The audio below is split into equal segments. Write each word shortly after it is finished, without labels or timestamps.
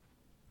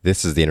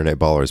This is the Internet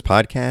Ballers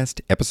Podcast,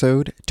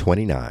 episode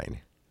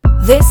 29.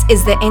 This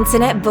is the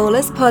Internet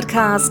Ballers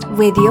Podcast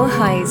with your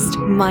host,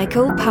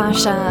 Michael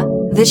Pasha,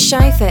 the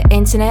show for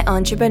internet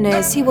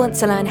entrepreneurs who want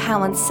to learn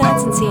how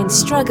uncertainty and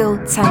struggle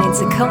turn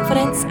into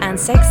confidence and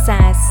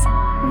success.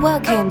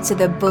 Welcome to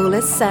the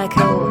Ballers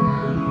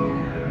Circle.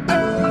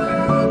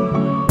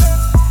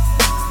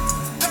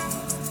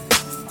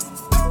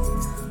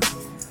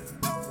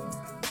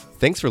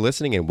 Thanks for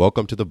listening and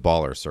welcome to the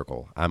Baller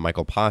Circle. I'm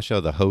Michael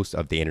Pasha, the host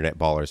of the Internet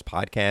Ballers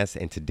Podcast,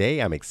 and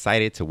today I'm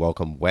excited to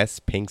welcome Wes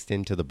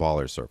Pinkston to the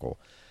Baller Circle.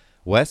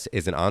 Wes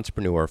is an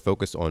entrepreneur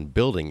focused on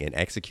building and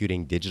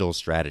executing digital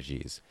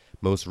strategies.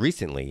 Most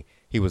recently,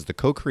 he was the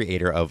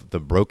co-creator of The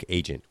Broke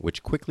Agent,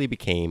 which quickly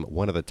became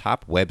one of the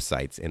top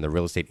websites in the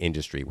real estate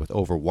industry with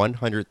over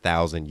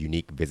 100,000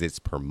 unique visits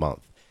per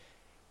month.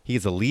 He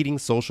is a leading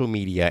social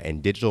media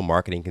and digital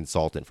marketing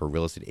consultant for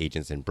real estate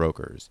agents and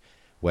brokers.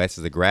 Wes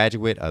is a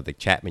graduate of the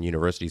Chapman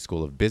University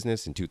School of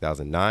Business in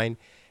 2009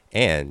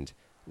 and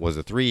was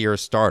a 3-year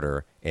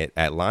starter at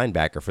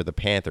linebacker for the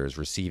Panthers,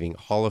 receiving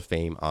Hall of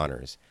Fame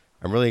honors.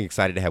 I'm really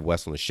excited to have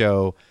Wes on the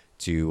show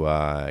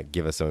to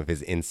give us some of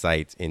his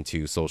insights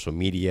into social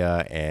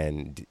media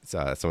and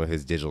some of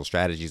his digital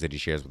strategies that he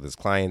shares with his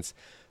clients.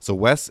 So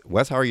Wes,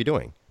 how are you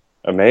doing?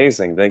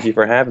 Amazing. Thank you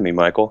for having me,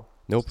 Michael.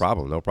 No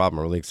problem. I'm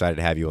really excited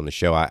to have you on the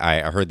show.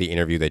 I heard the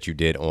interview that you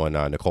did on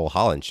Nicole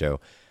Holland's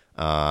show.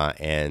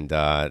 And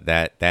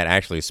that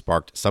actually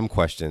sparked some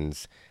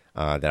questions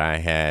that I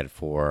had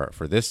for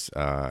this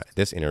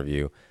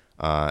interview.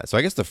 So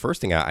I guess the first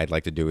thing I'd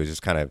like to do is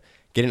just kind of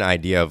get an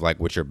idea of like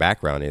what your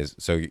background is.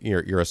 So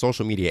you're a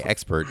social media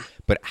expert,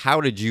 but how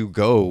did you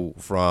go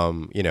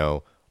from,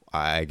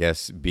 I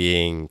guess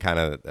being kind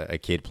of a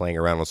kid playing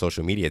around on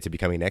social media to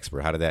becoming an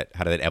expert? How did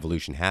that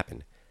evolution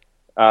happen?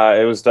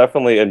 It was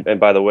definitely, and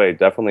by the way,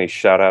 definitely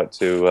shout out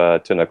to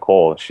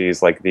Nicole.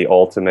 She's like the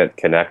ultimate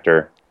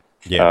connector.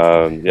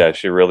 Yeah.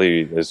 She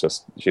really is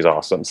she's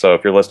awesome. So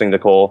if you're listening,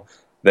 Nicole,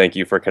 thank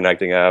you for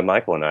connecting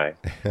Michael and I.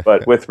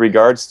 But with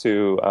regards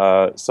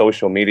to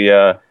social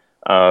media,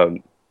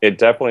 it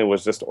definitely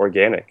was just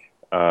organic.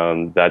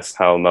 That's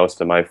how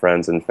most of my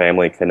friends and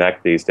family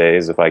connect these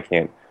days if I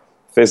can't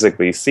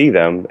physically see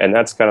them. And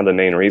that's kind of the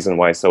main reason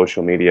why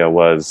social media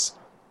was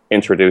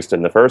introduced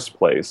in the first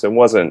place. It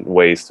wasn't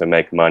ways to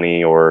make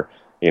money or,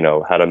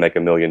 how to make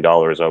 $1 million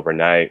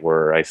overnight,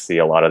 where I see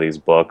a lot of these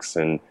books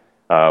and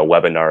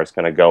webinars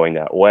kind of going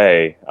that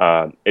way.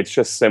 It's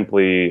just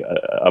simply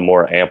a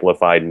more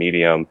amplified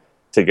medium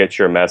to get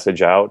your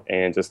message out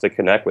and just to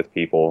connect with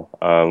people.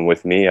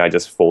 With me, I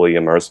just fully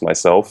immerse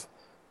myself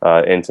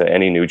into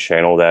any new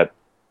channel that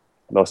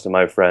most of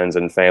my friends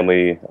and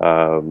family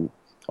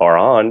are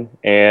on.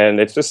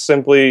 And it's just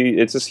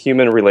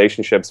human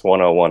relationships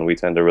 101. We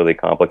tend to really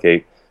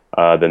complicate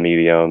the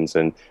mediums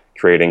and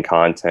creating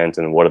content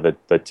and what are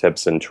the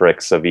tips and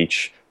tricks of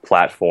each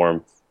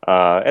platform.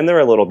 And they're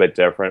a little bit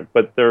different,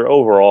 but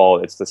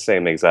it's the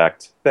same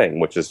exact thing,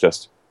 which is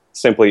just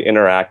simply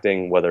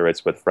interacting, whether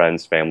it's with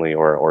friends, family,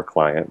 or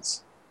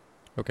clients.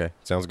 Okay,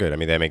 sounds good. I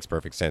mean, that makes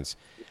perfect sense.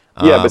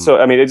 Yeah,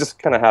 but it just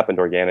kind of happened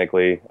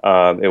organically.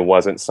 It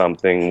wasn't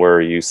something where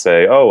you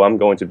say, "Oh, I'm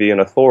going to be an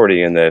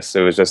authority in this."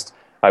 It was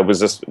I was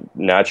just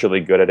naturally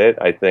good at it.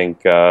 I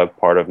think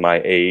part of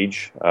my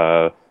age,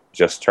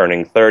 just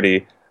turning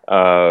 30,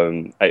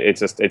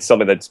 it's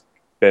something that's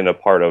been a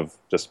part of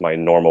just my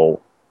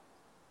normal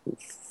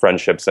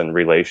friendships and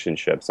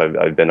relationships.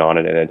 I've been on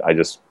it, and I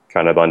just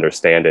kind of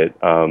understand it.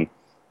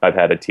 I've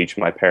had to teach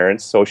my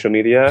parents social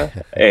media,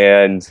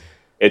 and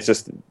it's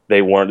just they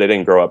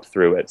didn't grow up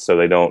through it, so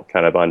they don't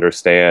kind of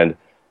understand.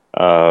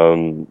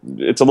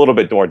 It's a little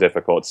bit more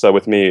difficult. So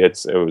with me,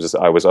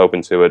 I was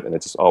open to it, and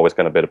it's just always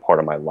kind of been a part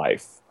of my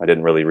life. I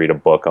didn't really read a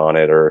book on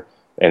it or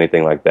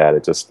anything like that.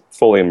 It just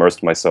fully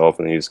immersed myself,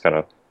 and you just kind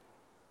of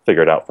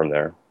figure it out from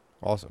there.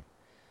 Awesome.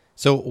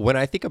 So when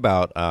I think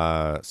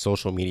about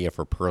social media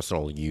for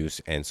personal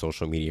use and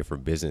social media for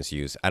business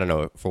use, I don't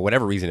know, for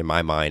whatever reason in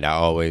my mind, I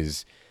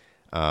always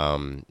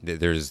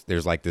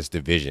there's like this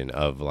division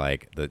of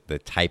like the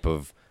type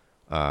of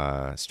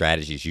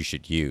strategies you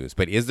should use.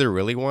 But is there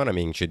really one? I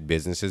mean, should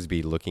businesses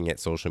be looking at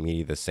social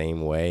media the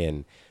same way?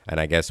 And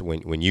I guess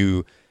when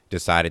you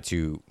decided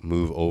to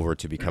move over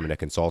to becoming a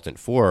consultant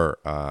for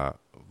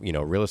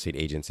real estate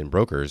agents and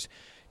brokers,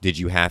 did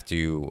you have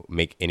to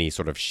make any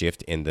sort of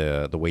shift in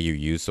the way you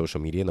use social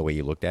media and the way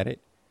you looked at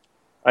it?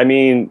 I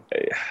mean,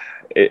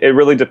 it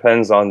really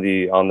depends on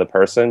the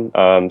person.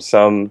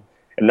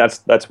 And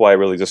that's why it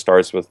really just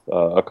starts with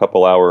a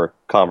couple-hour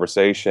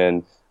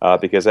conversation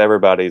because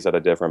everybody's at a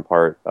different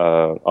part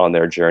on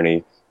their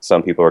journey.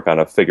 Some people are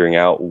kind of figuring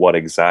out what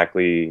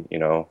exactly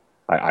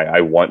I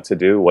want to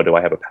do. What do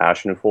I have a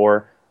passion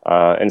for?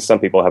 And some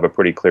people have a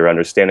pretty clear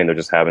understanding. They're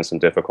just having some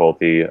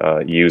difficulty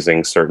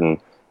using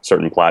certain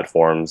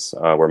platforms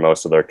where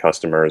most of their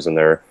customers and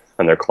their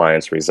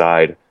clients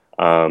reside.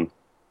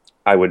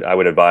 I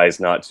would advise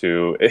not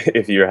to,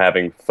 if you're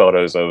having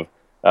photos of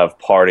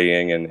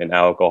partying and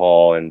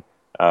alcohol and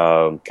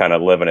kind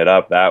of living it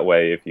up that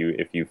way. If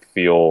you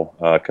feel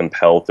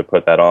compelled to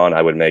put that on,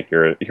 I would make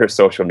your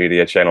social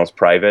media channels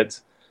private.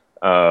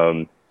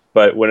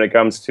 But when it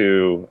comes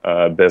to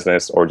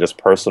business or just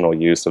personal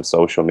use of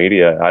social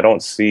media, I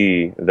don't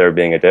see there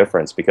being a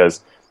difference,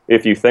 because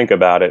if you think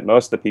about it,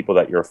 most of the people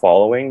that you're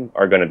following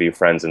are going to be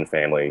friends and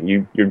family.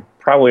 You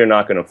probably are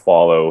not going to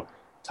follow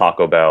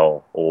Taco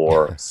Bell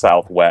or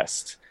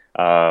Southwest.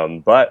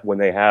 But when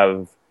they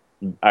have,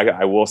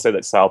 I will say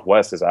that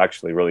Southwest has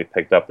actually really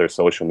picked up their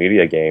social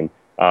media game.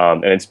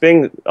 And it's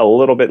being a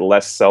little bit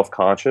less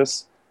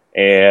self-conscious,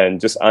 and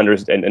just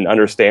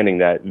understanding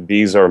that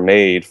these are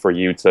made for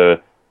you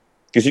to,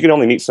 because you can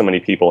only meet so many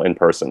people in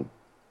person.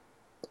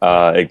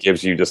 It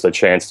gives you just a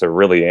chance to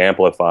really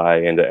amplify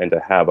and to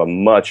have a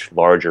much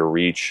larger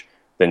reach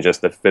than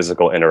just the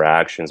physical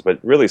interactions. But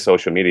really,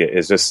 social media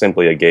is just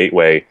simply a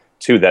gateway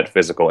to that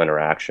physical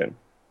interaction.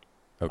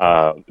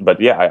 Okay. But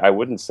yeah, I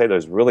wouldn't say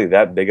there's really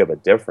that big of a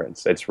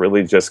difference. It's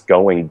really just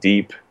going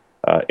deep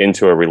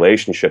into a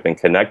relationship and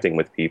connecting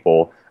with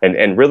people,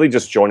 and really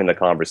just joining the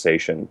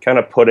conversation, kind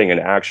of putting an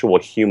actual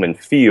human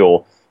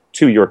feel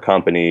to your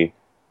company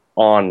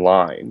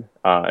online.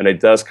 And it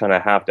does kind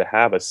of have to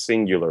have a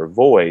singular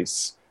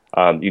voice.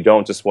 You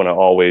don't just want to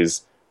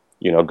always,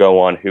 go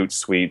on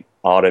Hootsuite,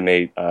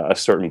 automate a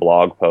certain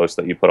blog post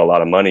that you put a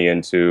lot of money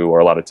into or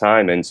a lot of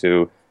time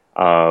into.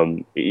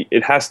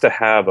 It has to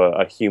have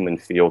a human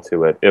feel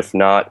to it. If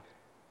not,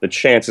 the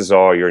chances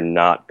are you're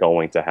not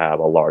going to have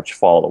a large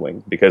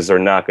following, because they're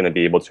not going to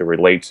be able to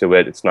relate to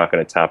it. It's not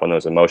going to tap on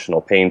those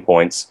emotional pain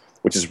points,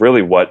 which is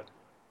really what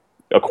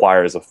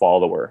acquires a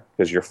follower,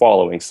 because you're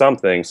following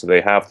something, so they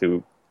have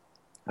to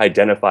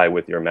identify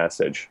with your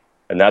message.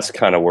 And that's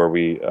kind of where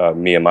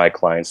me and my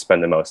clients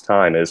spend the most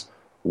time, is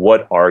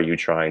what are you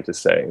trying to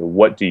say?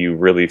 What do you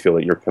really feel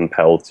that you're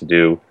compelled to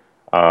do?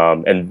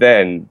 And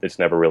then it's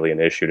never really an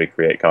issue to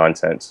create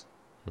content.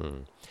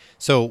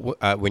 So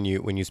when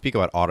you speak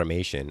about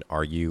automation,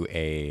 are you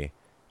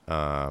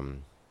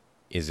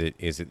is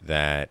it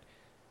that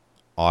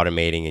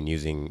automating and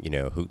using,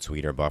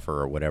 Hootsuite or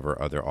Buffer or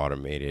whatever other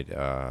automated,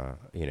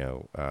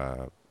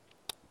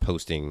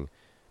 posting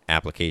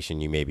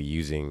application you may be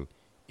using,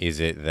 is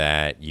it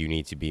that you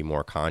need to be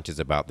more conscious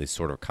about this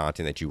sort of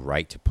content that you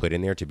write to put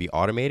in there to be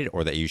automated,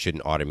 or that you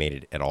shouldn't automate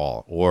it at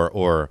all,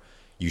 or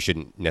you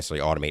shouldn't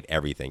necessarily automate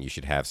everything? You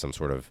should have some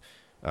sort of,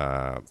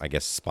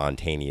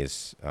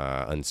 spontaneous,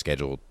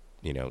 unscheduled,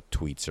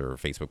 tweets or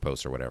Facebook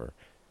posts or whatever.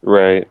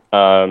 Right.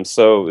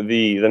 So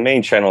the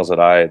main channels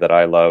that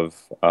I love,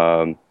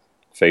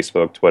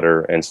 Facebook,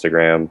 Twitter,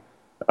 Instagram,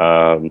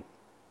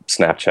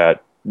 Snapchat,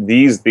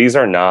 these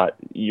are not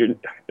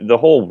the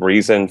whole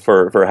reason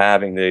for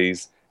having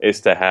these is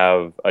to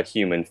have a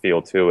human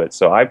feel to it.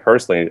 So I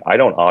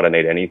don't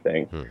automate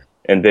anything.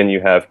 And then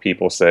you have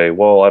people say,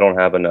 well, I don't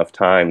have enough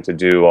time to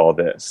do all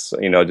this,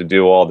 to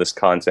do all this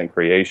content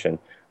creation.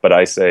 But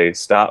I say,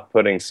 stop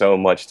putting so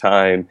much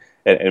time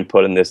and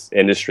putting this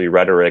industry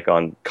rhetoric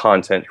on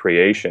content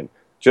creation.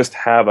 Just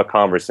have a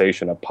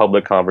conversation, a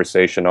public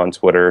conversation on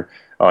Twitter,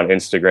 on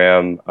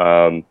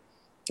Instagram.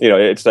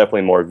 It's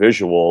definitely more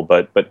visual,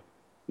 but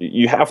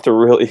you have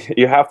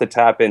to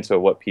tap into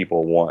what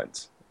people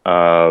want.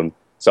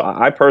 So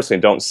I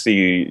personally don't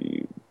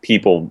see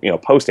people,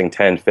 posting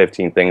 10,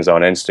 15 things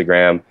on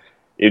Instagram.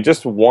 It's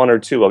just one or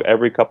two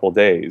every couple of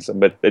days,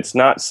 but it's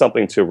not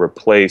something to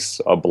replace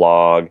a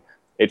blog.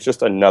 It's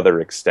just another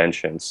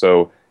extension.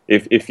 So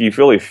if you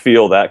really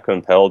feel that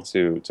compelled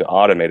to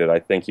automate it, I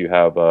think you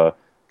have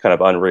kind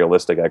of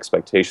unrealistic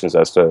expectations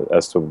as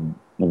to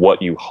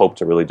what you hope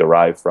to really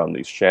derive from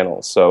these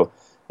channels. So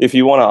if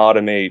you want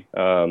to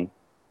automate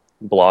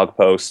blog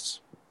posts,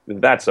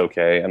 that's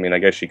okay. I mean, I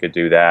guess you could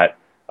do that.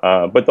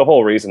 But the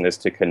whole reason is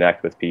to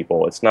connect with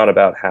people. It's not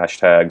about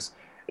hashtags.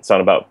 It's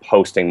not about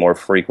posting more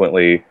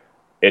frequently.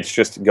 It's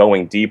just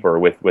going deeper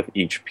with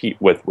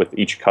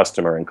each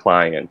customer and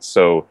client.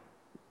 So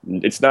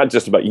it's not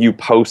just about you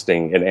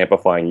posting and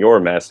amplifying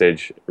your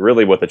message.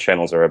 Really what the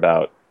channels are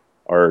about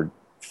are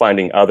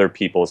finding other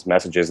people's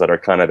messages that are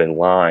kind of in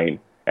line,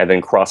 and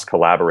then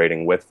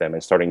cross-collaborating with them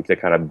and starting to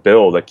kind of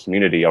build a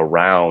community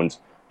around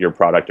your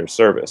product or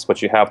service.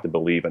 But you have to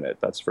believe in it,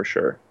 that's for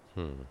sure.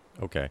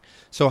 Okay.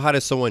 So how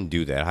does someone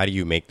do that? How do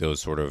you make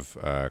those sort of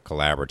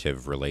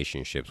collaborative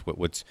relationships?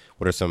 What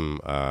are some,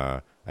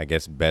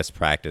 best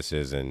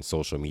practices and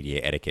social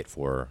media etiquette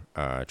for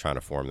trying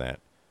to form that?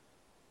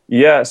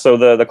 Yeah, so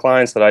the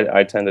clients that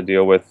I tend to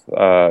deal with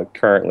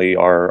currently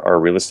are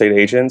real estate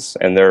agents,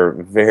 and they're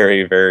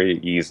very, very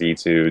easy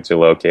to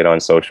locate on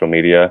social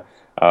media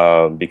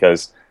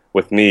because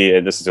with me,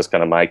 and this is just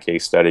kind of my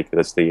case study because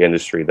it's the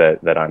industry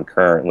that I'm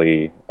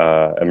currently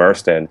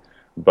immersed in,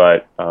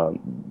 but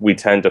we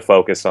tend to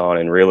focus on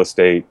in real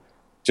estate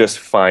just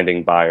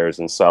finding buyers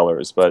and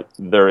sellers, but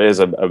there is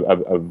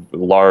a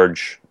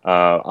large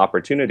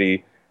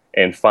opportunity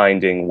in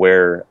finding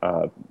where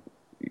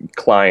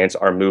clients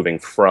are moving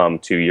from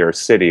to your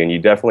city, and you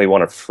definitely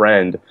want to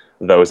friend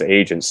those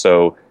agents.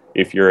 So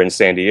if you're in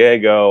San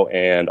Diego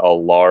and a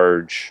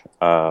large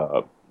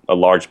a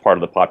large part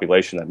of the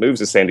population that moves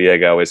to San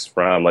Diego is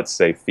from, let's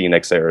say,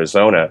 Phoenix,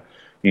 Arizona.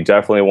 You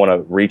definitely want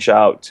to reach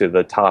out to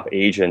the top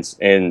agents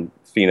in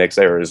Phoenix,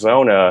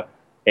 Arizona,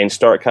 and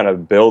start kind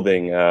of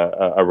building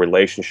a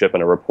relationship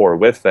and a rapport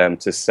with them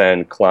to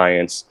send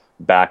clients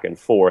back and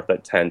forth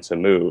that tend to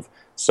move.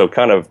 So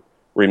kind of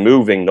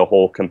removing the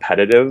whole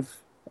competitive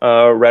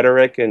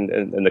rhetoric and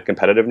the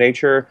competitive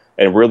nature,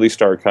 and really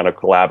start kind of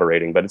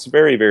collaborating. But it's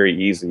very, very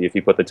easy if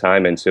you put the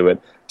time into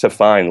it to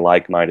find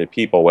like-minded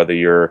people, whether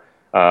you're,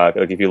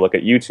 like if you look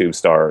at YouTube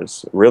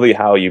stars, really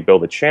how you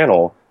build a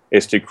channel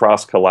is to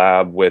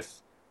cross-collab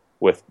with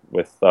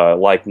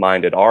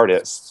like-minded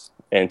artists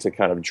and to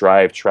kind of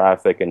drive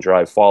traffic and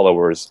drive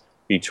followers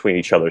between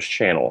each other's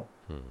channel.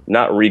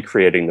 Not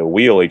recreating the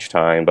wheel each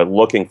time, but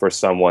looking for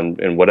someone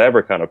in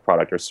whatever kind of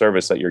product or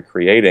service that you're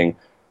creating,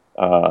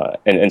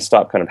 and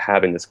stop kind of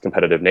having this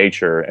competitive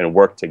nature and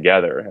work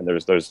together. And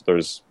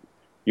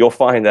you'll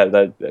find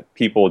that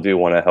people do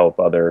want to help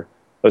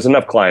there's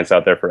enough clients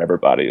out there for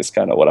everybody is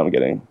kind of what I'm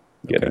getting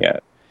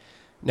at.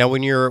 Now,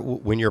 when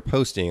you're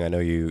posting, I know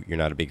you're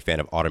not a big fan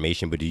of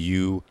automation, but do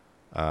you,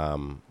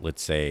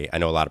 let's say, I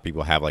know a lot of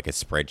people have like a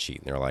spreadsheet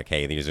and they're like,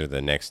 hey, these are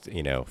the next,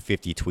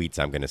 50 tweets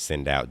I'm going to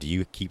send out. Do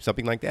you keep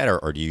something like that,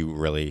 or do you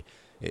really,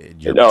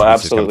 your No, tweets just come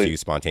absolutely. to you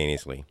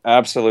spontaneously?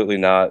 Absolutely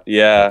not.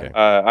 Yeah. Okay.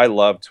 I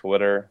love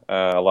Twitter.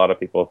 A lot of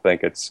people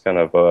think it's kind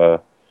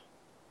of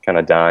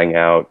dying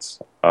out.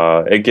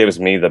 It gives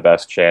me the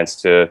best chance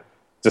to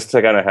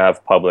kind of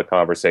have public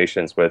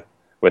conversations with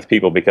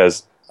people,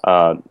 because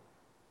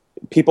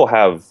people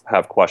have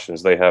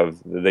questions. They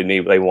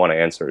want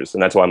answers,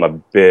 and that's why I'm a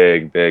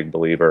big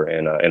believer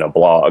in a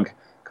blog,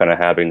 kind of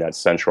having that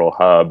central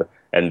hub,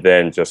 and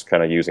then just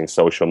kind of using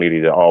social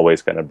media to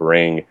always kind of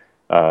bring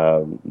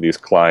these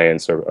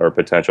clients or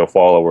potential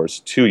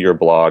followers to your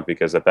blog,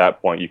 because at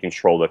that point you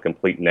control the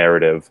complete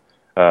narrative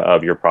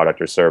of your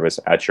product or service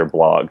at your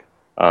blog.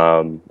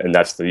 And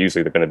that's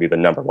usually going to be the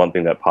number one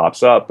thing that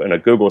pops up in a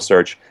Google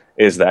search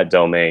is that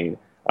domain.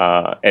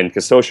 And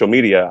because social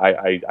media,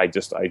 I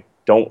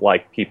don't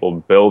like people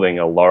building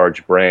a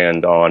large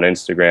brand on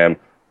Instagram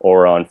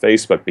or on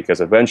Facebook,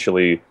 because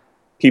eventually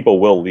people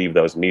will leave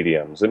those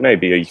mediums. It may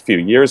be a few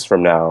years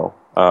from now,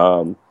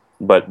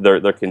 but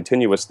they're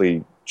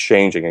continuously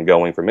changing and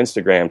going from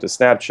Instagram to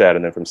Snapchat,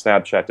 and then from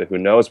Snapchat to who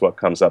knows what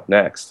comes up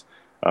next.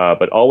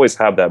 But always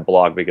have that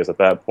blog, because at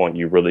that point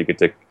you really get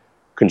to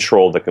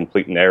control the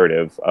complete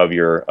narrative of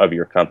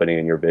your company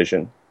and your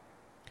vision.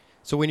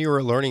 So when you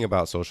were learning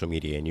about social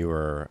media and you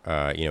were,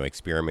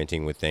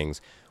 experimenting with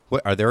things,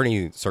 are there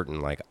any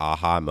certain like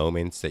aha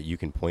moments that you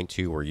can point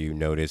to where you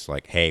notice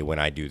like, hey, when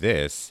I do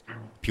this,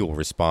 people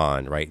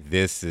respond, right?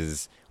 This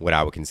is what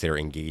I would consider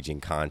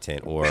engaging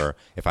content. Or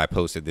if I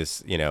posted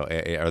this,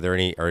 are there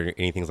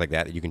any things like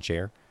that you can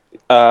share?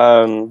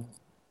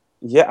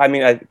 Yeah, I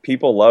mean,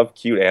 people love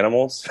cute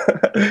animals.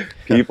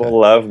 People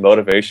love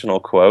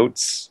motivational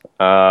quotes.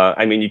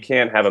 I mean, you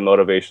can't have a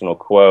motivational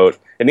quote.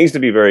 It needs to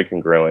be very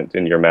congruent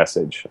in your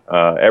message.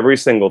 Every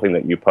single thing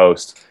that you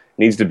post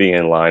needs to be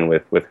in line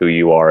with who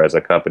you are as a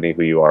company,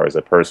 who you are as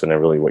a person,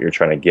 and really what you're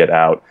trying to get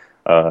out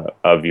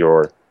of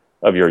your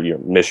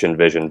mission,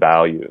 vision,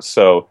 values.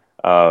 So,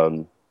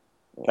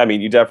 I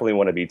mean, you definitely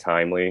want to be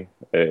timely.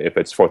 If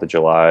it's 4th of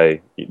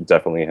July, you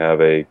definitely have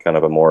a kind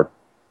of a more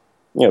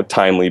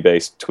timely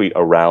based tweet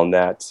around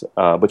that.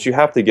 But you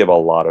have to give a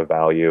lot of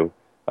value.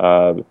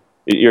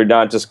 You're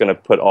not just going to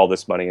put all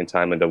this money and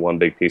time into one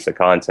big piece of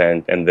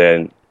content, and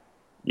then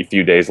a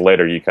few days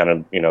later you kind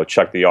of,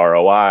 check the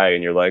ROI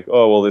and you're like,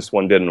 oh, well, this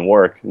one didn't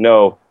work.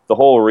 No, the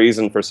whole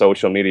reason for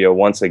social media,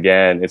 once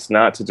again, it's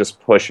not to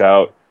just push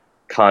out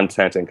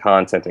content and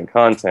content and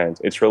content.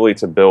 It's really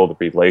to build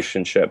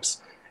relationships.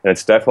 And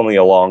it's definitely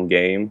a long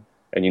game.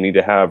 And you need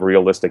to have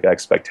realistic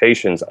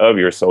expectations of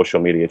your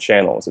social media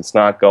channels.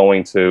 You're not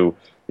going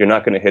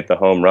to hit the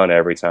home run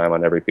every time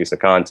on every piece of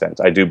content.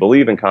 I do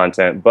believe in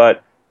content,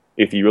 but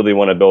if you really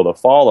want to build a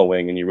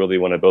following and you really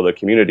want to build a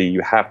community,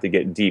 you have to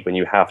get deep and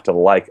you have to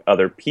like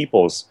other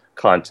people's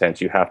content.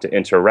 You have to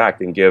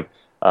interact and give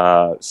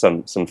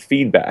some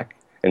feedback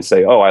and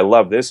say, oh, I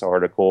love this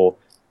article.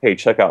 Hey,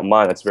 check out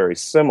mine. That's very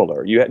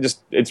similar.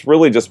 It's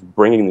really just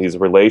bringing these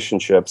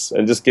relationships,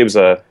 and just gives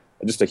a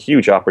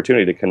huge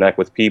opportunity to connect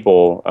with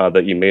people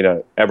that you may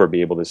not ever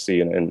be able to see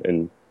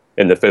in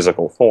the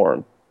physical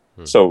form.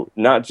 So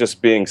not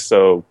just being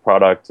so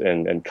product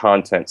and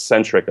content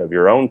centric of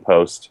your own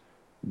post,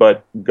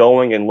 but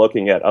going and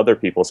looking at other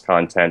people's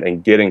content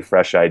and getting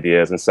fresh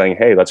ideas and saying,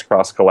 hey, let's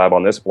cross collab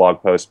on this blog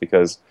post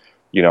because,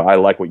 I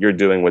like what you're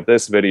doing with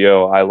this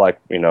video. I like,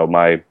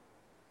 my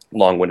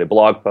long-winded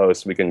blog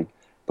post. We can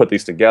put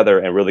these together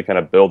and really kind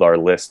of build our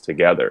list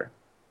together.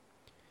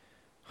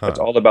 It's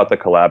all about the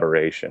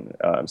collaboration.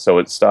 So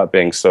it stopped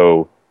being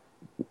so,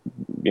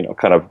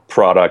 kind of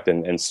product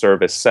and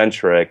service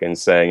centric and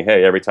saying,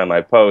 hey, every time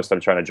I post, I'm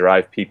trying to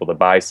drive people to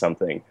buy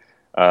something.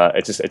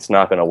 It's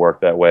not going to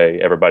work that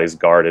way. Everybody's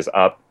guard is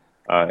up,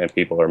 and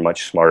people are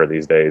much smarter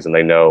these days, and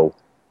they know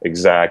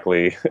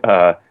exactly,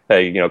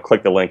 hey,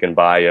 click the link in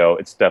bio.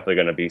 It's definitely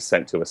going to be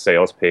sent to a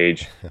sales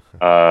page,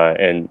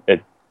 and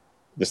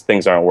just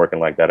things aren't working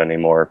like that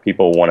anymore.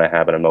 People want to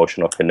have an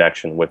emotional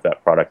connection with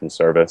that product and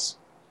service.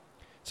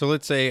 So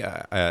let's say,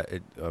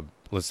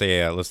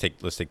 let's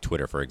take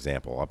Twitter for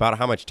example. About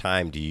how much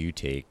time do you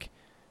take?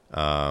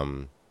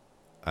 I'm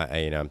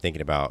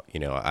thinking about,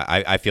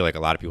 I feel like a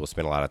lot of people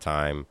spend a lot of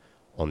time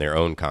on their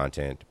own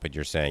content, but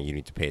you're saying you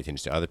need to pay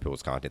attention to other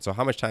people's content. So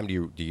how much time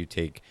do you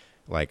take,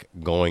 like,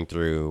 going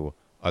through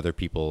other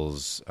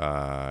people's,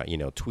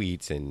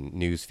 tweets and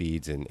news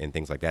feeds and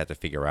things like that to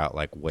figure out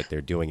like what they're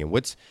doing?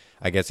 And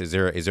is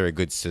there a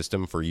good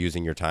system for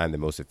using your time the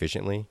most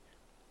efficiently?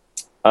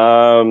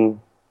 I'm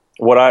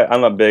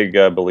a big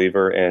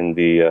believer in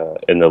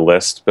the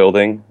list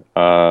building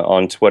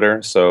on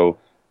Twitter. So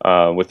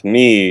with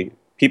me,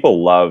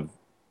 people love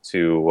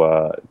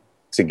to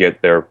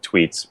get their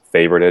tweets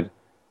favorited.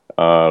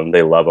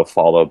 They love a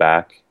follow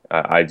back.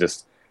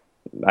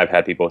 I've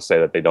had people say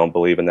that they don't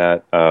believe in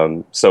that.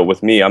 So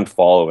with me, I'm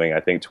following, I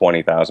think,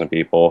 20,000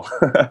 people,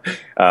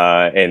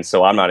 and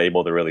so I'm not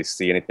able to really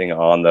see anything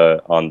on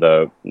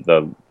the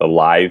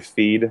live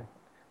feed.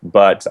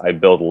 But I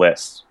build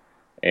lists,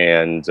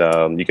 and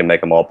you can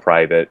make them all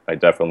private. I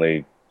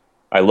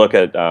look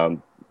at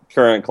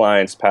current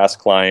clients, past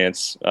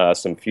clients,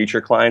 some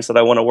future clients that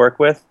I want to work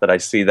with, that I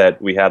see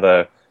that we have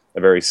a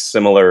very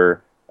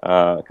similar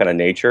kind of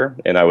nature,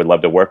 and I would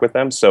love to work with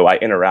them. So I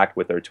interact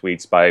with their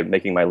tweets by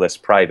making my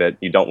list private.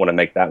 You don't want to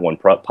make that one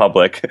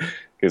public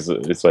because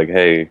it's like,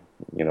 hey,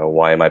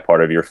 why am I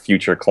part of your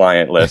future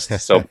client list?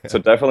 So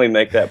definitely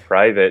make that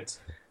private,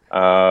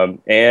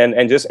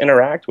 and just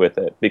interact with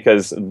it,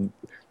 because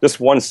just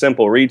one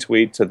simple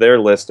retweet to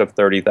their list of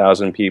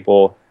 30,000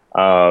 people.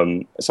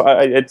 So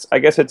I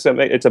guess it's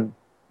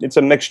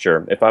a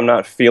mixture. If I'm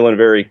not feeling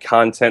very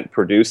content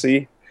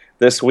producey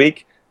this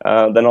week,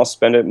 then I'll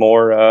spend it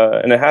more,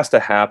 and it has to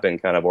happen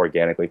kind of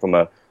organically from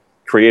a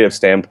creative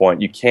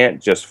standpoint. You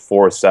can't just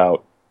force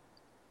out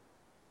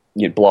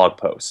blog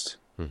posts.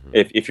 Mm-hmm.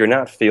 If you're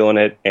not feeling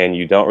it and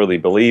you don't really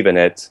believe in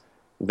it,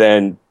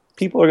 then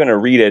people are going to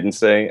read it and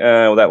say,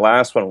 well, that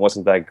last one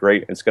wasn't that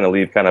great. It's going to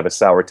leave kind of a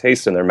sour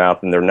taste in their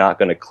mouth, and they're not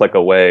going to click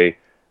away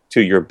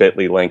to your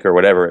bit.ly link or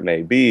whatever it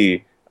may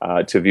be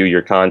to view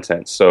your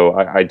content. So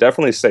I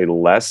definitely say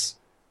less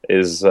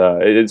is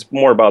it's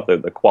more about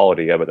the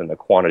quality of it than the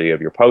quantity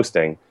of your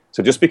posting.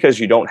 So just because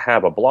you don't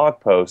have a blog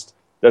post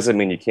doesn't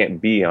mean you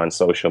can't be on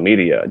social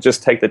media.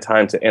 Just take the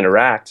time to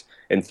interact,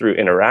 and through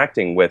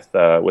interacting with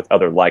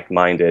other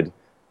like-minded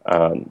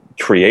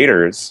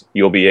creators,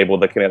 you'll be able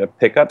to kind of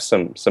pick up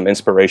some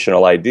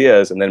inspirational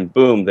ideas, and then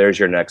boom, there's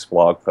your next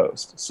blog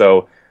post.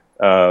 So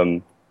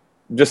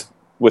just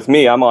with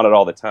me, I'm on it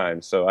all the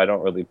time, so I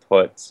don't really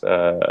put,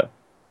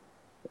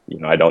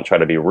 I don't try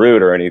to be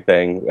rude or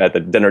anything at the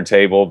dinner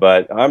table,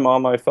 but I'm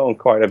on my phone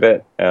quite a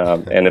bit.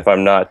 And if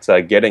I'm not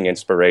getting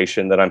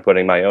inspiration, then I'm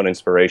putting my own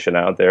inspiration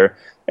out there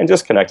and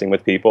just connecting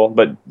with people.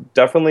 But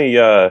definitely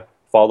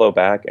follow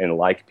back and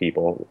like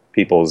people's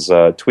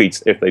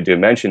tweets if they do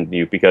mention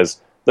you,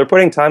 because they're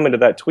putting time into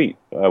that tweet.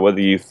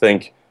 Whether you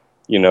think,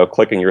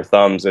 clicking your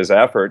thumbs is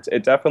effort,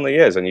 it definitely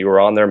is, and you were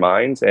on their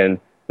minds. And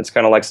it's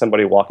kind of like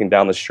somebody walking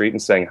down the street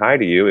and saying hi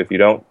to you. If you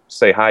don't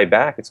say hi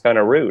back, it's kind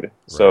of rude. Right.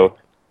 So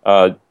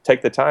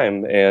take the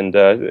time, and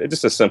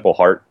just a simple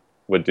heart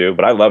would do.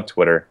 But I love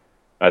Twitter.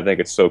 I think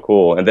it's so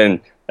cool. And then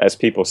as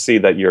people see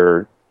that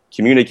you're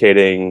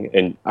communicating,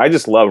 and I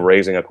just love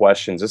raising a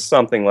question, just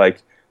something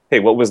like, hey,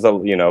 what was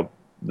the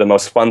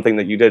most fun thing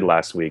that you did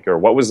last week? Or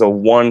what was the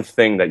one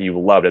thing that you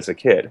loved as a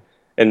kid?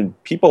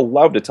 And people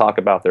love to talk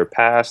about their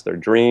past, their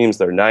dreams,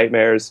 their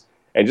nightmares,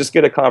 and just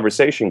get a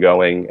conversation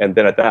going. And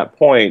then at that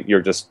point,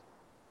 you're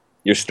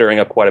stirring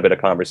up quite a bit of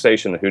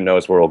conversation, and who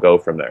knows where it'll go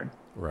from there.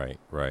 Right.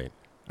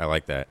 I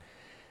like that.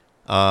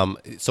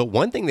 So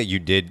one thing that you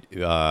did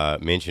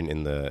mention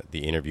in the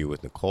interview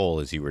with Nicole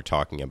is you were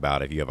talking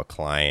about if you have a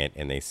client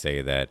and they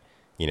say that,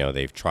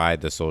 they've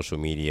tried the social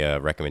media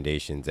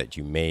recommendations that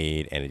you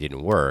made and it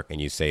didn't work,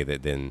 and you say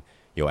that then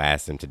you'll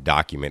ask them to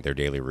document their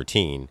daily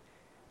routine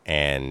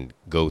and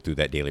go through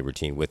that daily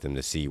routine with them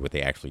to see what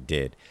they actually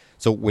did.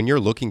 So when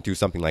you're looking through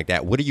something like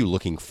that, what are you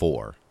looking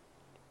for?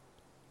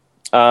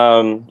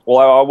 Well,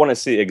 I want to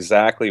see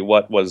exactly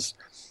what was.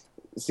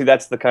 See,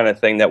 that's the kind of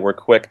thing that we're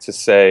quick to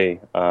say,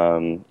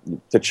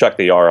 to check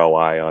the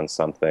ROI on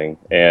something.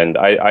 And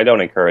I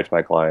don't encourage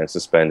my clients to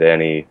spend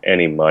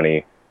any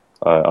money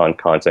on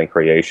content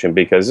creation,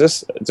 because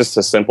just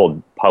a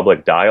simple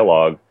public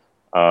dialogue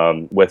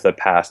with a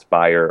past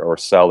buyer or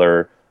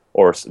seller,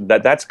 or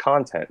that's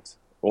content.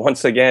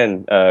 Once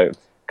again,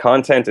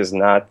 content is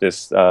not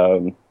this,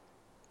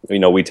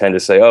 we tend to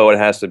say, oh, it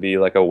has to be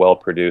like a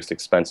well-produced,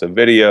 expensive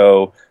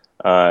video,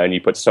 and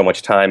you put so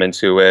much time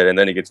into it, and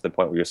then you get to the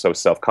point where you're so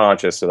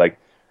self-conscious. So like,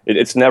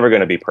 it's never going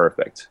to be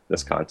perfect,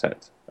 this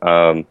content.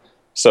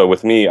 So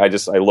with me, I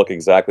look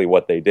exactly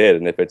what they did,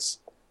 and if it's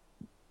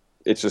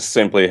just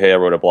simply, hey, I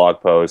wrote a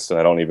blog post and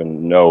I don't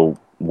even know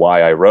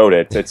why I wrote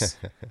it. It's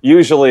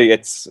usually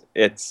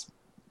they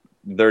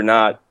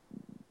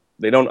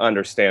don't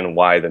understand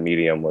why the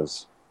medium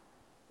was.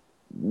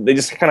 They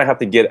just kind of have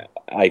to get,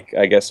 I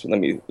guess,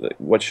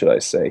 what should I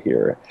say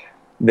here?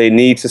 they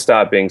need to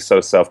stop being so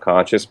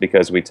self-conscious,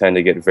 because we tend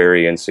to get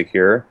very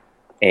insecure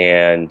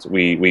and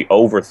we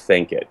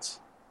overthink it.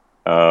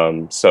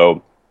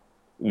 So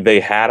they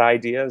had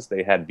ideas,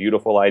 they had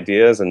beautiful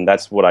ideas, and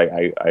that's what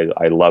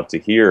I love to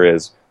hear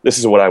is, this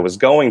is what I was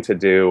going to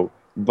do,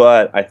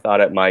 but I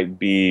thought it might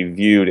be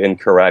viewed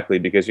incorrectly,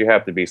 because you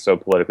have to be so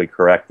politically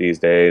correct these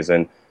days,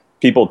 and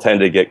people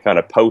tend to get kind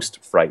of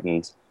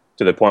post-frightened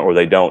to the point where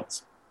they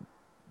don't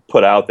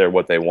put out there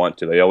what they want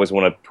to. They always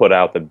want to put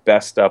out the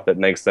best stuff that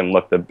makes them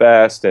look the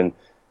best, and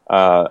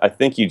I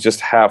think you just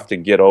have to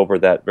get over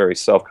that very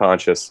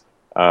self-conscious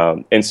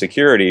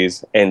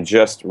insecurities and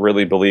just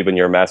really believe in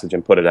your message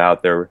and put it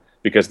out there,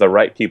 because the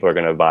right people are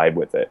going to vibe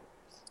with it.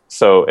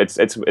 So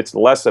it's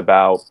less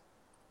about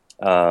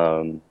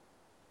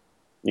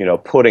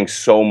putting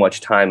so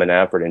much time and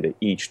effort into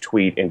each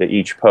tweet, into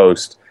each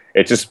post.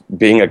 It's just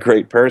being a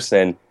great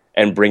person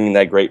and bringing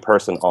that great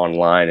person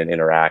online and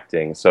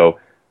interacting. So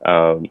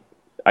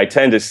I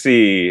tend to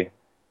see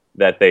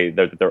that they're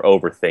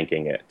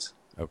overthinking it.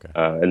 Okay.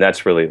 And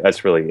that's really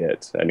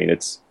it. I mean,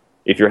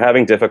 if you're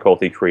having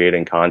difficulty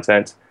creating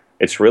content,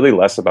 it's really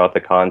less about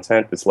the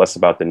content, it's less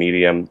about the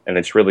medium, and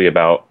it's really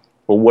about,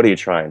 well, what are you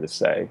trying to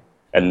say?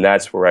 And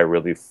that's where I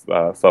really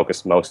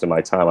focus most of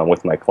my time on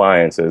with my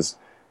clients is,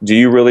 do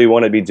you really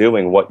want to be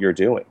doing what you're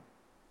doing?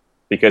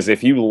 Because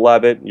if you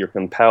love it, you're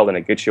compelled, and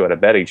it gets you out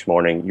of bed each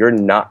morning, you're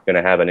not going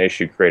to have an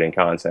issue creating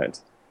content.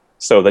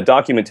 So the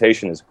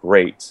documentation is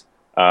great,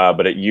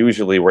 but it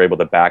usually we're able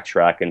to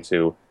backtrack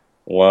into,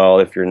 well,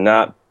 if you're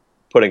not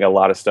putting a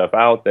lot of stuff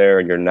out there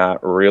and you're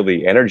not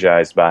really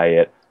energized by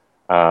it,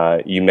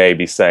 you may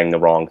be saying the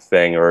wrong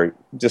thing, or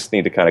just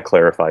need to kind of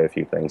clarify a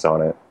few things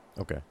on it.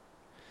 Okay.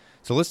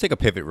 So let's take a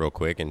pivot real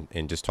quick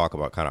and just talk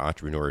about kind of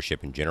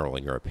entrepreneurship in general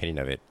and your opinion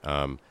of it.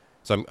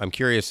 So I'm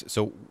curious.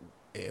 So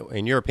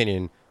in your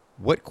opinion,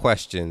 what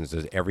questions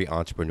does every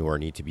entrepreneur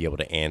need to be able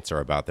to answer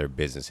about their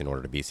business in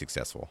order to be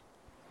successful?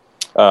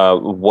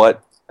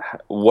 What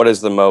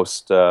is the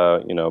most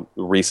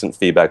recent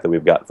feedback that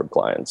we've gotten from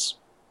clients?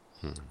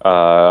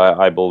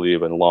 I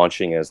believe in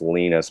launching as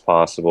lean as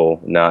possible,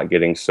 not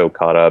getting so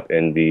caught up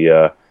in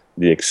the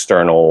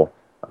external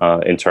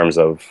in terms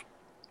of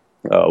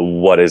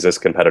what is this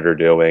competitor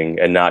doing,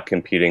 and not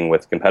competing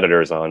with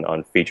competitors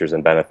on features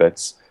and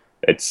benefits.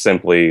 It's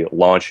simply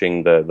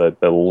launching the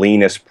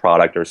leanest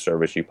product or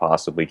service you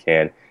possibly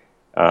can.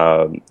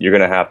 You're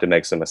going to have to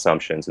make some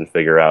assumptions and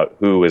figure out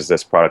who is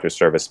this product or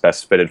service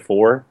best fitted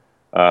for,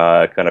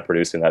 kind of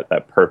producing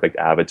that perfect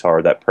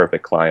avatar, that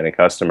perfect client and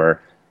customer.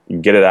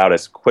 Get it out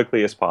as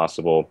quickly as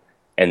possible,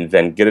 and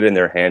then get it in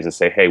their hands and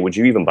say, hey, would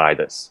you even buy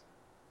this?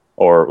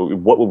 Or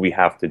what would we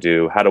have to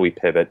do? How do we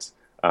pivot?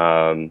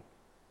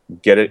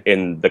 Get it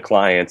in the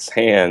client's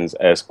hands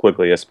as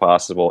quickly as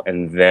possible,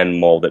 and then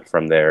mold it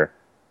from there,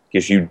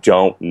 because you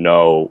don't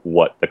know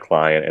what the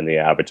client and the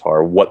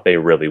avatar, what they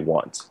really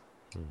want.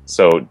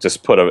 So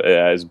just put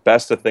as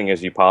best a thing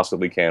as you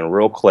possibly can,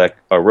 real quick,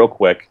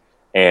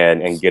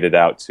 and get it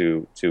out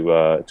to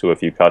a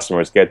few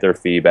customers, get their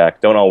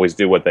feedback. Don't always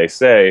do what they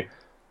say,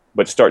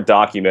 but start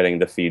documenting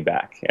the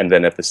feedback. And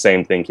then if the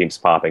same thing keeps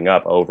popping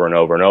up over and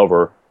over and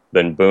over,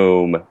 then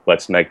boom,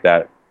 let's make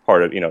that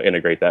part of,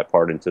 integrate that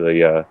part into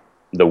the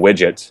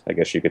widget, I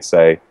guess you could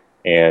say,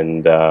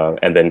 and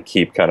then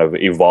keep kind of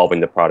evolving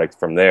the product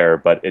from there.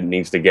 But it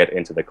needs to get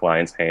into the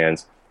client's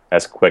hands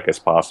as quick as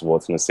possible.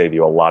 It's going to save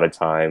you a lot of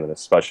time and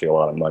especially a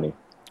lot of money.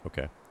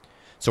 Okay.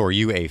 So are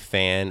you a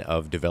fan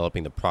of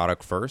developing the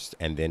product first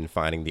and then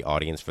finding the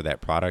audience for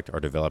that product, or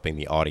developing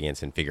the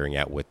audience and figuring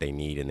out what they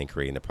need and then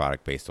creating the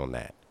product based on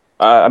that?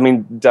 I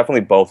mean,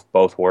 definitely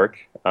both work.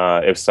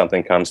 If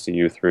something comes to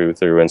you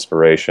through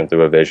inspiration,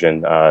 through a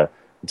vision,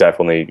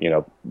 definitely,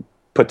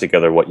 put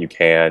together what you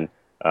can,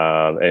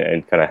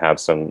 and kind of have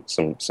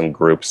some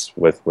groups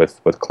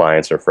with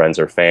clients or friends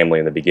or family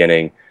in the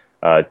beginning,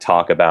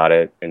 talk about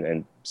it.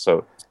 And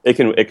so it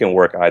can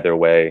work either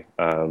way.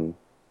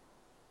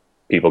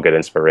 People get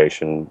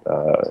inspiration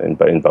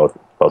in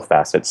both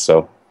facets.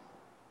 So,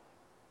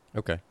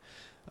 okay.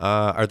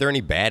 Are there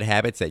any bad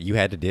habits that you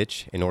had to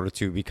ditch in order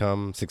to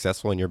become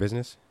successful in your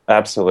business?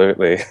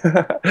 Absolutely.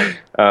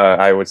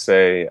 I would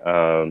say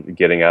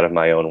getting out of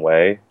my own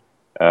way.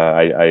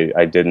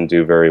 I didn't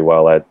do very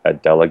well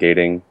at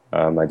delegating.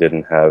 I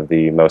didn't have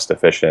the most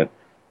efficient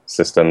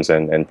systems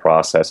and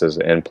processes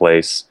in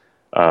place.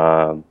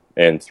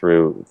 And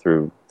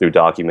through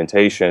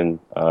documentation,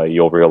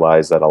 you'll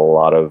realize that a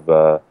lot of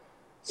the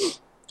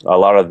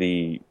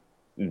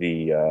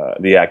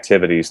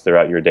activities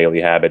throughout your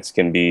daily habits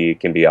can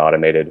be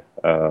automated,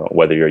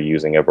 whether you're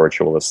using a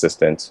virtual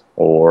assistant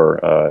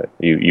or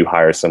you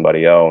hire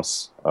somebody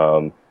else.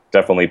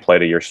 Definitely play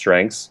to your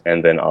strengths,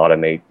 and then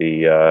automate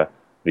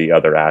the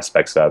other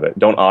aspects of it.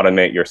 Don't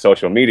automate your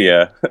social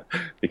media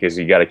because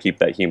you got to keep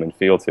that human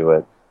feel to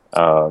it.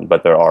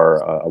 But there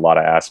are a lot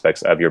of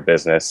aspects of your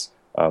business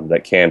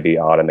that can be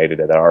automated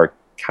that are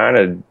kind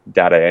of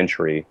data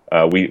entry.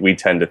 We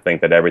tend to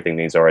think that everything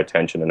needs our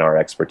attention and our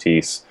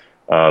expertise,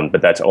 but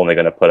that's only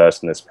going to put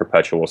us in this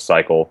perpetual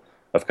cycle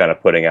of kind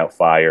of putting out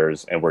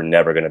fires, and we're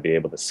never going to be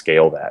able to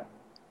scale that.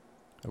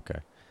 Okay.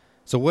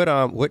 So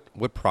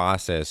what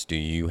process do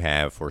you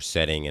have for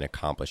setting and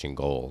accomplishing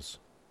goals?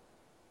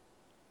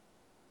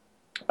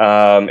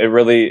 It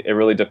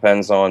really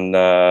depends on.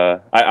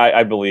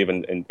 I believe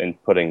in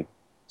putting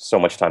so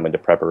much time into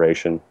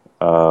preparation,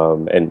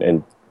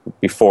 and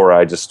before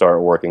I just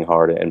start working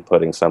hard and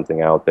putting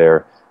something out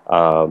there.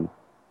 Um,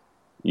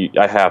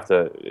 I have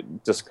to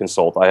just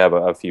consult. I have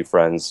a few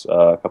friends,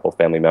 a couple of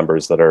family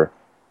members that are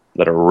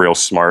real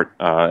smart,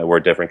 wear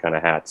different kind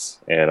of hats,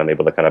 and I'm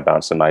able to kind of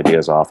bounce some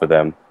ideas off of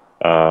them.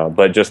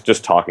 But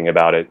just talking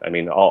about it, I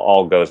mean,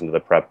 all goes into the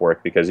prep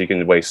work because you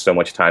can waste so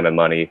much time and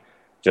money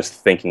just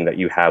thinking that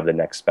you have the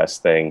next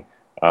best thing.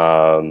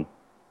 Um,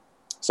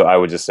 so I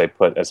would just say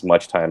put as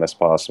much time as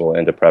possible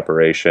into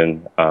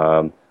preparation,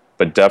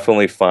 but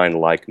definitely find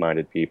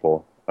like-minded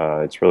people.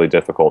 It's really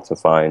difficult to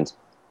find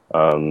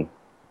um,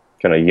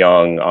 kind of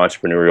young,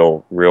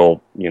 entrepreneurial,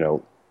 real,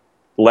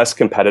 less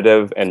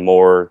competitive and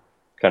more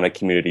kind of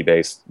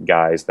community-based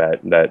guys that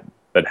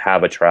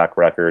have a track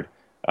record,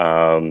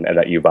 and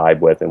that you vibe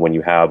with. And when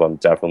you have them,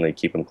 definitely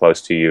keep them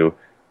close to you.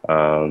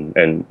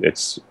 And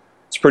it's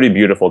pretty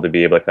beautiful to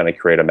be able to kind of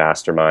create a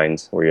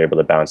mastermind where you're able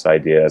to bounce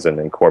ideas and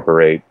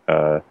incorporate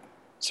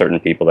certain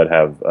people that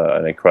have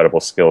an incredible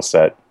skill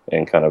set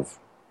and kind of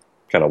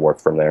work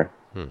from there.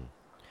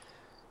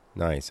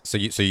 Nice. So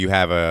you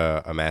have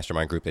a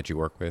mastermind group that you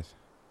work with?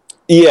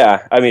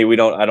 Yeah, I mean,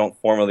 I don't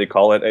formally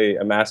call it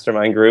a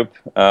mastermind group.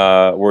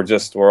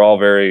 We're all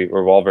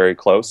very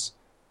close,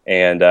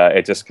 and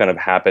it just kind of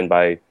happened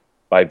by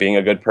being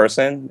a good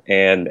person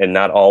and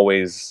not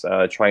always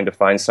trying to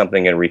find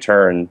something in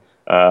return.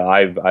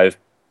 I've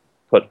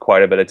put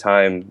quite a bit of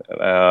time,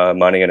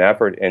 money, and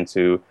effort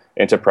into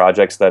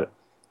projects that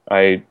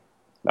I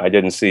I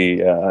didn't see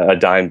a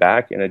dime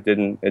back, and it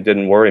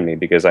didn't worry me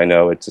because I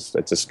know it's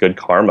just good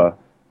karma,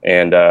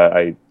 and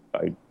I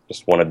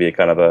just want to be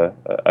kind of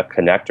a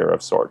connector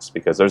of sorts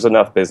because there's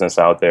enough business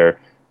out there,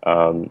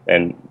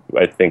 and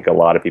I think a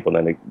lot of people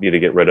need to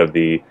get rid of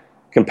the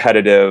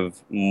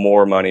competitive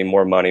more money,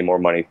 more money, more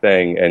money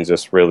thing, and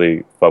just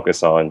really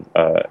focus on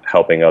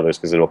helping others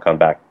because it'll come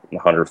back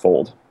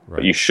 100-fold. Right.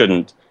 But you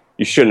shouldn't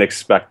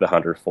expect the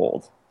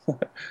 100-fold.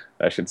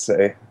 I should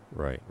say.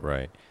 Right.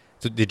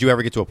 So did you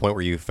ever get to a point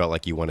where you felt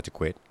like you wanted to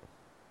quit?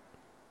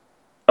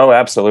 Oh,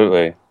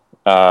 absolutely.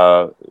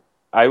 I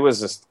was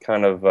just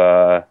kind of,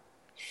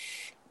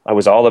 I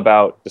was all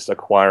about just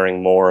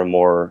acquiring more and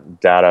more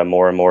data,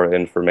 more and more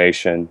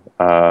information.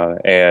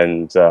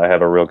 And I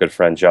have a real good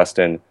friend,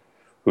 Justin,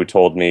 who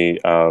told me,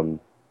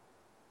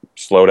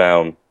 slow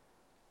down,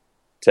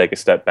 take a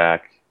step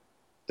back,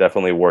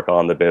 definitely work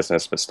on the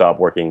business, but stop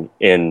working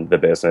in the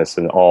business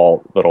and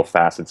all little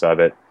facets of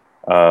it.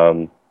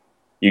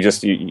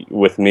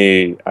 With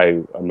me,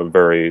 I'm a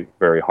very,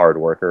 very hard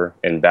worker.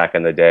 And back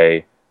in the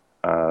day,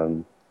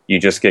 you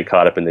just get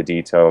caught up in the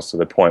details to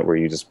the point where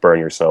you just burn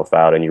yourself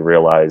out and you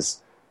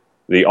realize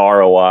the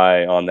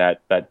ROI on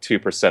that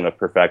 2% of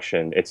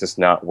perfection, it's just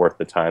not worth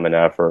the time and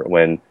effort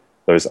when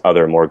there's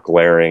other more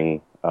glaring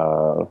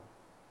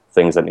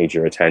things that need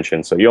your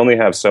attention. So you only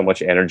have so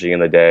much energy in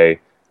the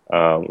day.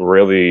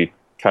 Really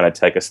kind of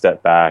take a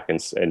step back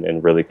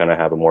and really kind of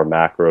have a more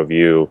macro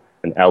view,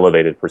 an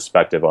elevated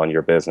perspective on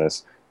your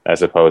business,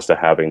 as opposed to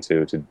having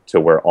to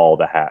wear all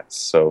the hats.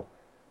 So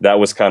that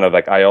was kind of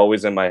like, I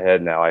always in my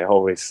head now, I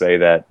always say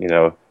that,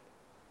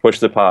 push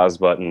the pause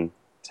button,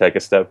 take a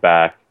step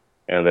back,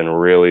 and then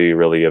really,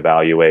 really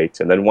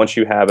evaluate. And then once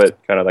you have it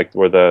kind of like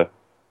where the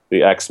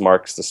X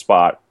marks the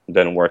spot,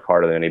 then work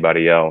harder than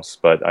anybody else.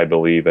 But I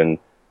believe in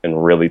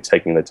really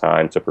taking the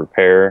time to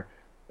prepare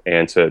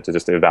and to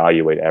just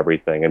evaluate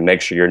everything and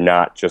make sure you're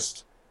not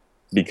just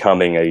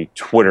becoming a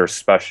Twitter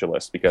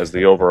specialist, because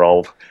the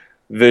overall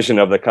vision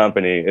of the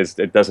company is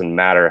it doesn't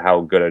matter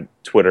how good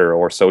at Twitter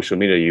or social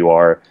media you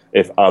are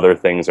if other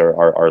things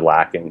are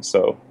lacking.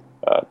 So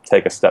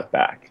take a step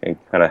back and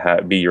kind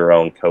of be your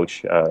own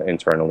coach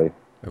internally.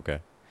 Okay.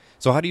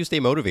 So how do you stay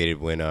motivated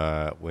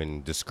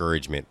when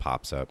discouragement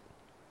pops up?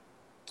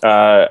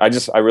 I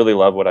really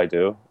love what I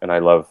do, and I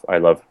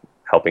love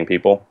helping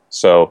people.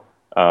 So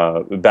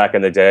back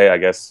in the day, I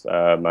guess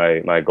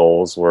my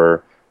goals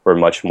were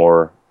much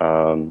more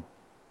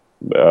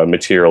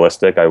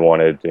materialistic. I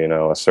wanted,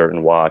 a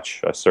certain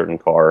watch, a certain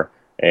car,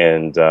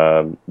 and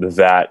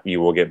that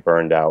you will get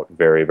burned out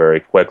very, very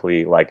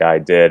quickly, like I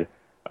did.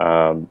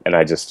 And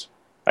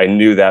I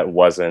knew that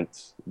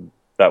wasn't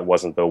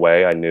the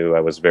way. I knew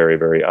I was very,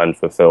 very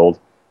unfulfilled,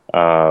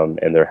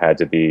 and there had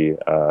to be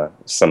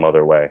some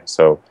other way.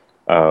 So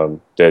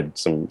did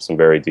some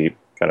very deep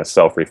kind of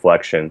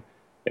self-reflection,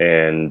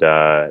 and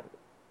I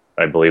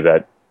believe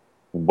that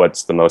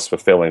what's the most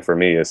fulfilling for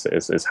me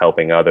is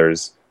helping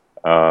others,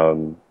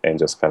 and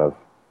just kind of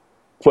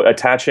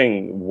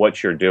attaching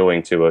what you're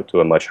doing to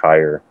a much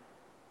higher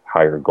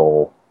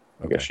goal,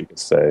 I guess you could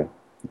say.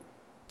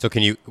 So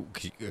can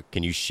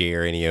you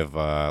share any of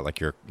like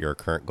your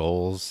current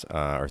goals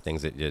or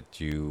things that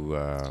you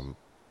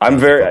I'm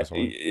very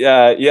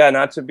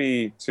not to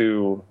be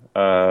too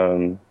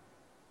kind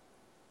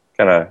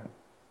of,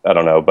 I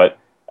don't know, but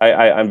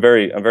I'm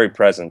very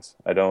present.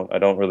 I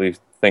don't really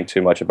think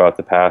too much about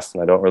the past,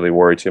 and I don't really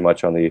worry too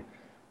much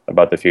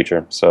about the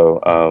future.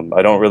 So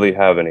I don't really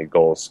have any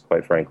goals,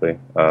 quite frankly,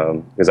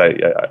 because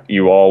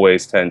you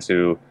always tend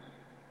to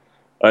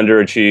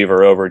underachieve or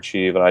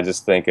overachieve, and I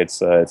just think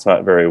it's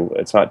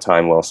not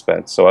time well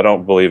spent. So I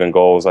don't believe in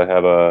goals. I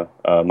have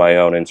my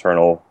own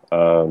internal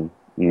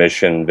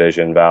mission,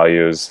 vision,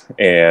 values,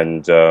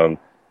 and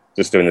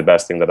just doing the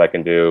best thing that I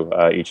can do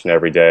each and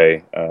every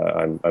day.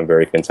 I'm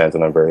very content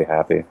and I'm very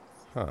happy.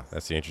 Huh,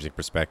 that's the interesting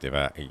perspective.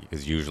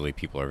 Because usually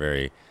people are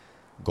very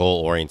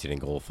goal oriented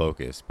and goal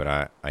focused, but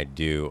I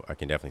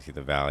can definitely see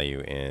the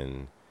value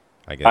in,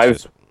 I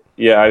guess.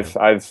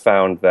 I've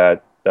found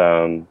that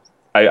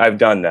I've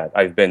done that.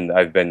 I've been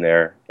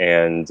there,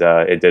 and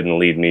it didn't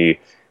lead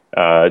me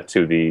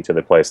to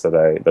the place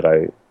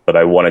that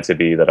I wanted to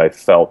be, that I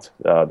felt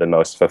the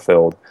most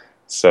fulfilled.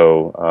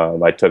 So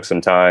I took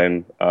some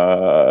time,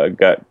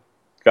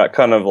 got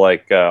kind of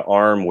like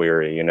arm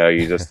weary.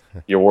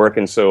 You're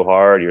working so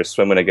hard, you're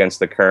swimming against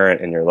the current,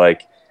 and you're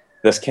like,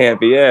 this can't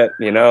be it.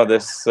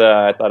 This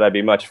I thought I'd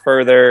be much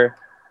further.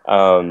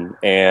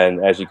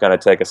 And as you kind of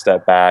take a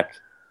step back,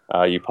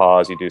 you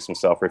pause, you do some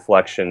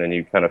self-reflection, and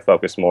you kind of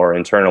focus more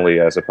internally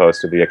as opposed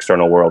to the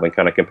external world, and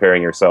kind of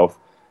comparing yourself.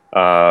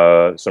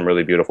 Some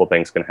really beautiful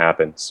things can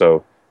happen.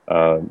 So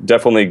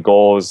definitely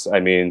goals.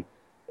 I mean,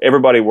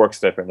 everybody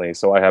works differently.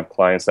 So I have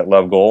clients that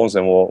love goals,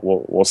 and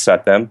we'll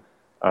set them.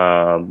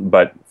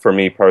 But for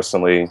me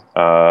personally,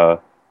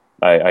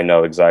 I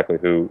know exactly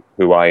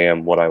who I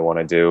am, what I want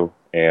to do,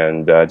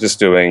 and just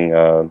doing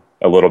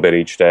a little bit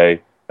each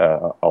day,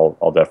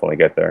 I'll definitely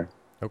get there.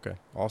 Okay,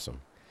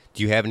 awesome.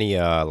 Do you have any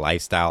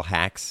lifestyle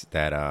hacks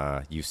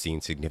that you've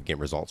seen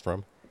significant results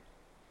from?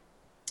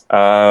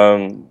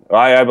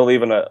 I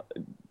believe in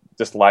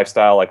just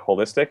lifestyle, like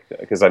holistic,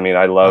 because I mean,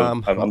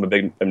 I'm a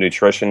big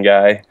nutrition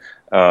guy.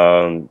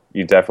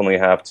 You definitely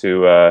have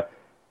to,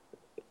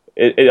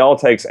 it all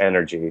takes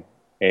energy.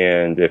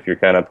 And if you're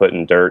kind of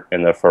putting dirt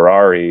in the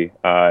Ferrari,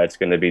 it's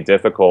going to be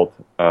difficult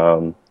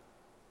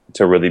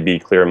to really be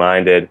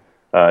clear-minded,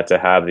 to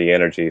have the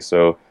energy.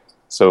 So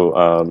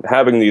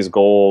having these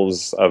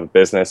goals of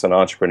business and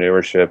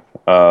entrepreneurship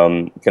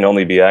can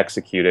only be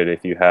executed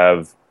if you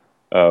have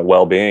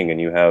well-being,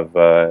 and you have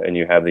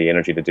the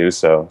energy to do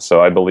so.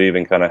 So I believe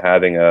in kind of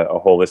having a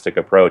holistic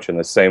approach, in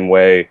the same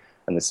way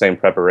and the same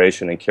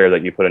preparation and care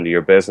that you put into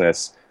your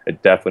business.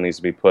 It definitely needs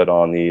to be put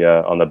on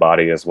the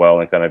body as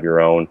well, and kind of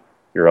your own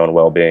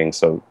well-being.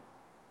 So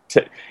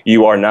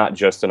you are not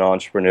just an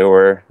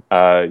entrepreneur.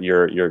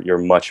 You're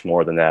much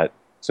more than that.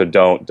 So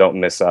don't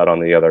miss out on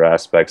the other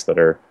aspects that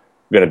are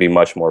going to be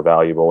much more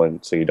valuable,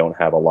 and so you don't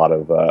have a lot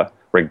of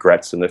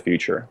regrets in the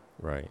future.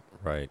 Right.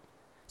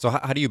 So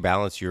how do you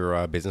balance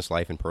your business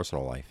life and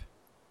personal life?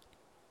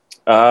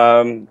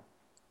 I'm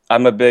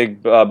a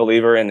big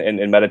believer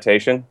in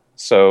meditation.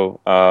 So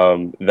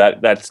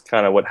that's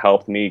kind of what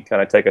helped me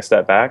kind of take a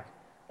step back.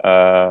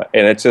 And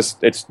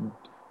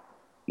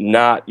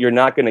you're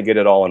not going to get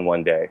it all in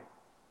one day.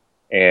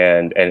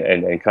 And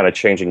kind of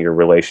changing your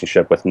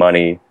relationship with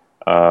money,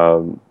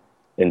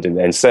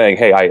 and saying,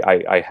 hey,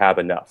 I have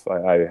enough.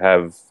 I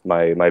have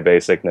my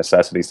basic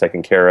necessities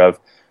taken care of.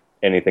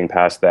 Anything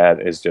past that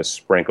is just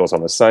sprinkles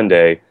on the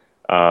sundae.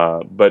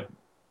 But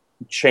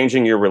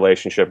changing your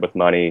relationship with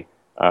money,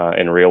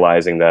 and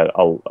realizing that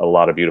a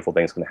lot of beautiful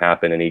things can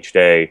happen in each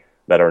day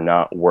that are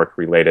not work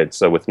related.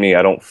 So with me,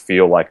 I don't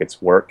feel like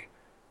it's work.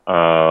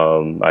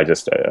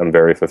 I'm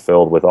very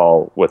fulfilled with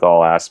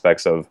all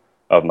aspects of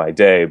my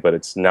day, but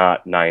it's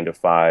not 9 to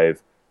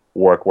 5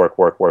 work.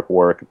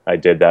 I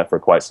did that for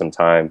quite some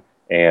time,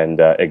 and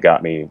it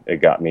got me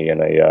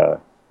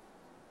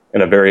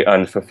in a very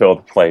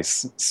unfulfilled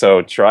place.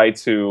 So try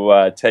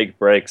to take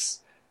breaks.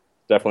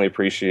 Definitely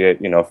appreciate,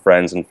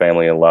 friends and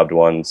family and loved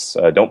ones.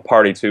 Don't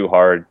party too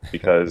hard,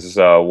 because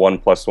 1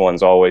 + 1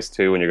 is always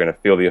 2, and you're going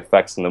to feel the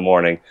effects in the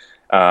morning.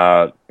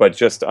 But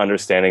just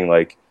understanding,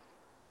 like,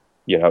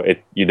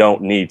 you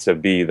don't need to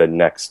be the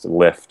next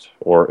Lyft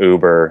or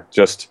Uber.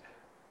 Just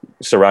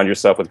surround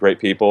yourself with great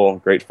people,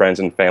 great friends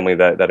and family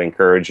that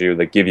encourage you,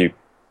 that give you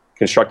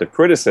constructive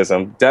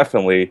criticism.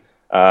 Definitely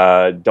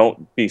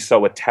don't be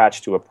so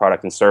attached to a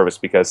product and service,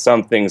 because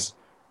some things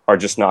are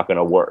just not going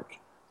to work.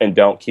 And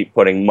don't keep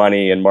putting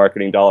money and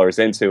marketing dollars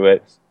into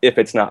it if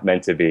it's not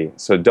meant to be.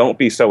 So don't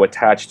be so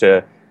attached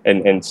to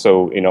and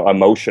so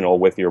emotional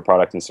with your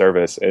product and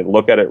service. And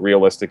look at it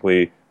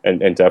realistically,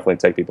 and definitely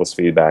take people's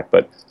feedback.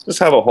 But just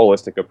have a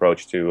holistic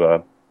approach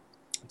to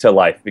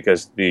life,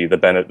 because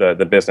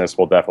the business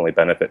will definitely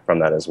benefit from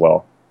that as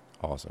well.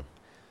 Awesome.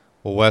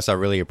 Well, Wes, I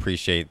really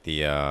appreciate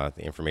the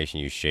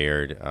information you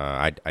shared.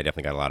 I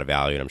definitely got a lot of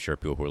value, and I'm sure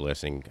people who are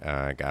listening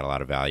got a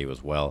lot of value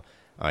as well.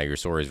 Your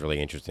story is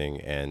really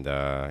interesting, and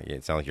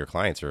it sounds like your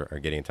clients are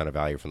getting a ton of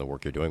value from the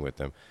work you're doing with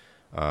them.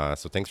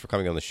 So thanks for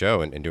coming on the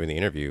show and doing the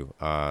interview.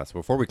 So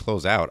before we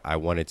close out, I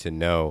wanted to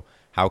know,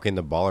 how can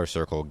the Baller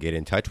Circle get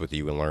in touch with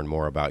you and learn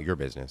more about your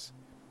business?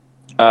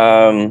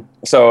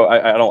 So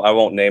I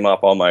won't name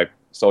off all my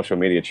social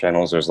media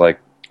channels. There's like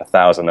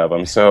 1,000 of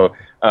them. So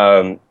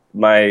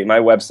my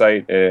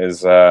website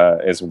is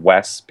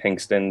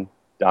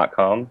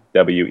wespinkston.com,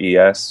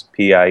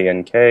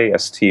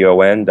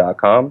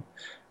 WESPINKSTON.com.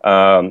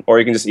 Or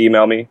you can just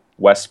email me,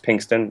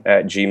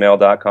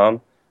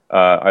 wespinkston@gmail.com.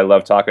 I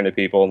love talking to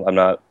people. I'm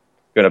not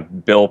going to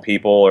bill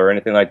people or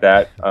anything like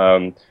that.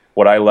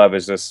 What I love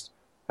is just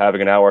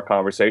having an hour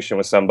conversation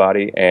with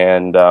somebody,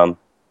 and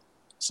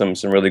some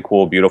really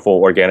cool, beautiful,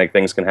 organic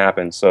things can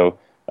happen. So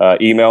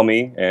email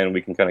me, and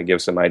we can kind of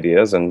give some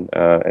ideas and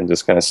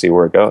just kind of see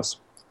where it goes.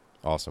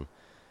 Awesome.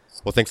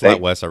 Well, thanks a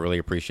lot, Wes. I really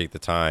appreciate the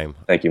time.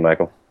 Thank you,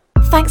 Michael.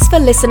 Thanks for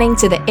listening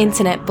to the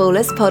Internet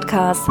Ballers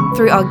podcast.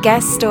 Through our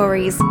guest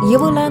stories, you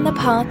will learn the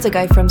path to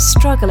go from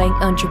struggling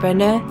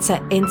entrepreneur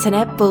to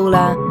internet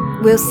baller.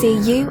 We'll see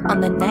you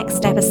on the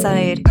next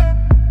episode.